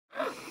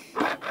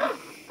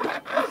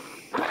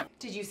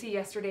you see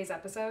yesterday's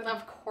episode?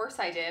 Of course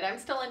I did. I'm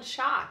still in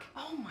shock.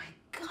 Oh my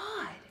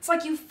God. It's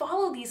like you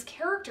follow these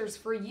characters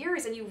for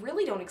years and you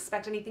really don't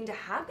expect anything to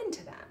happen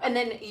to them. And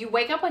then you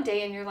wake up one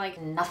day and you're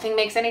like, nothing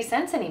makes any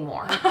sense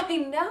anymore. I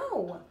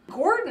know.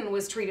 Gordon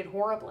was treated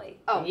horribly.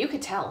 Oh, you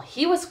could tell.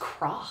 He was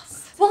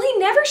cross. Well, he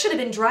never should have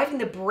been driving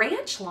the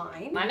branch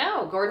line. I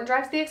know. Gordon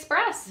drives the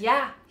express.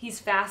 Yeah,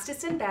 he's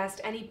fastest and best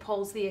and he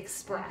pulls the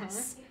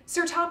express.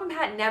 Sir Topham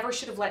Hatt never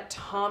should have let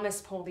Thomas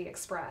pull the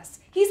express.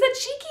 He's the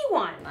cheeky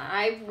one.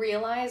 I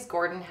realize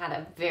Gordon had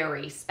a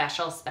very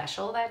special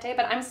that day,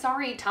 but I'm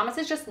sorry, Thomas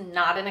is just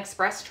not an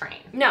express train.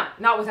 No,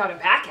 not without a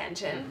back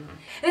engine.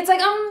 And it's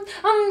like,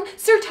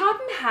 Sir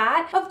Topham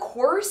Hatt, of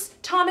course,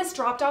 Thomas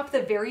dropped off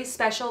the very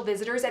special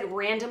visitors at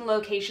random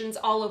locations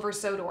all over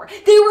Sodor.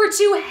 They were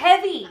too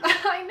heavy.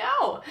 I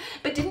know.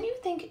 But didn't you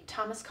think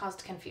Thomas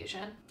caused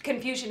confusion?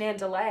 Confusion and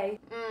delay.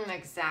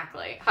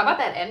 Exactly. How about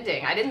that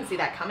ending? I didn't see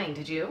that coming,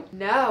 did you?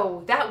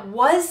 No, that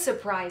was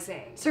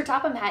surprising. Sir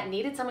Topham Hatt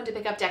needed someone to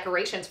pick up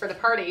decorations for the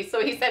party,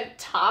 so he sent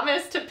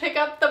Thomas to pick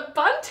up the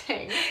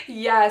bunting.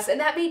 Yes, and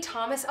that made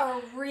Thomas a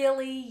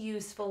really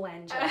useful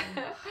engine.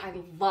 I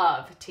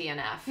love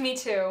TNF. Me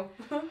too.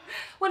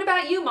 What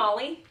about you,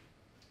 Molly?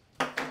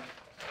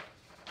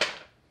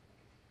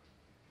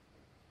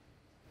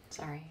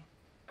 Sorry.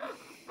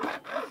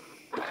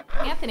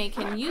 Anthony,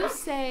 can you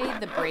say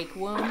the break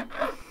womb?